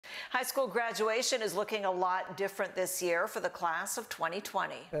High school graduation is looking a lot different this year for the class of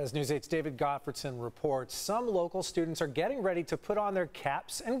 2020. As News 8's David Gottfredson reports, some local students are getting ready to put on their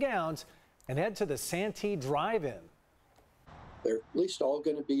caps and gowns and head to the Santee Drive-in. They're at least all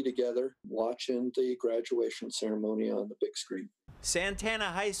going to be together watching the graduation ceremony on the big screen. Santana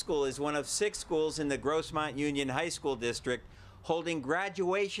High School is one of 6 schools in the Grossmont Union High School District holding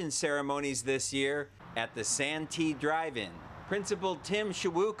graduation ceremonies this year at the Santee Drive-in. Principal Tim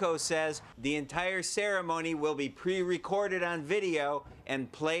Shawuko says the entire ceremony will be pre-recorded on video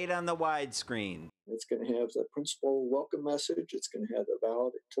and played on the widescreen. It's going to have the principal welcome message. It's going to have the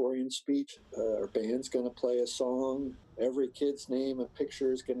valedictorian speech. Our band's going to play a song. Every kid's name and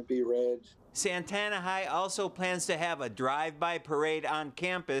picture is going to be read. Santana High also plans to have a drive-by parade on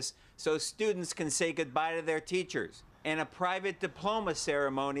campus so students can say goodbye to their teachers, and a private diploma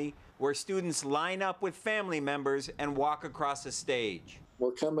ceremony where students line up with family members and walk across the stage.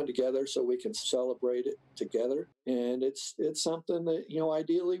 We're coming together so we can celebrate it together, and it's something that,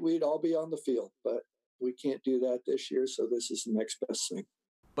 ideally we'd all be on the field, but we can't do that this year, so this is the next best thing.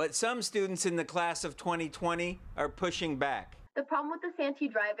 But some students in the class of 2020 are pushing back. The problem with the Santee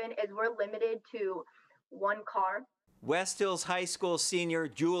Drive-in is we're limited to one car. West Hills High School senior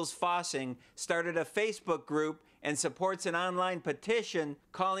Jules Fossing started a Facebook group and supports an online petition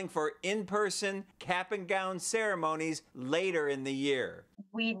calling for in-person cap and gown ceremonies later in the year.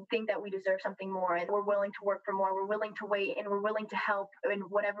 We think that we deserve something more, and we're willing to work for more. We're willing to wait, and we're willing to help in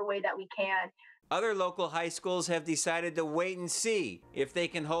whatever way that we can. Other local high schools have decided to wait and see if they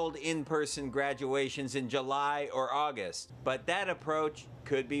can hold in-person graduations in July or August, but that approach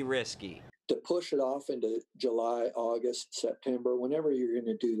could be risky. To push it off into July, August, September, whenever you're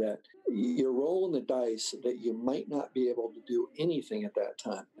going to do that, you're rolling the dice that you might not be able to do anything at that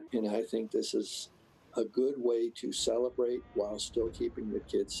time. And I think this is a good way to celebrate while still keeping the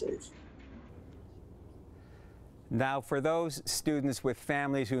kids safe. Now, for those students with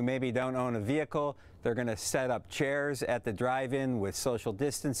families who maybe don't own a vehicle, they're going to set up chairs at the drive-in with social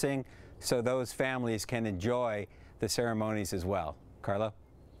distancing so those families can enjoy the ceremonies as well. Carlo?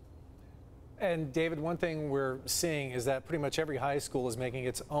 And David, one thing we're seeing is that pretty much every high school is making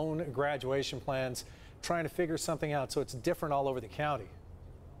its own graduation plans, trying to figure something out, so it's different all over the county.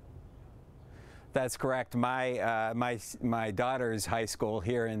 That's correct. My daughter's high school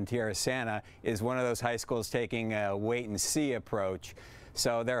here in Tierra Santa is one of those high schools taking a wait-and-see approach.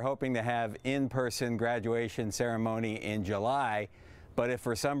 So they're hoping to have in-person graduation ceremony in July, but if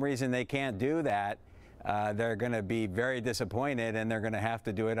for some reason they can't do that, they're going to be very disappointed and they're going to have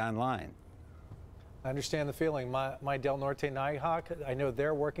to do it online. I understand the feeling. My Del Norte Nighthawk, I know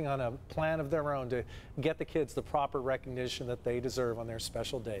they're working on a plan of their own to get the kids the proper recognition that they deserve on their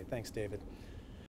special day. Thanks, David.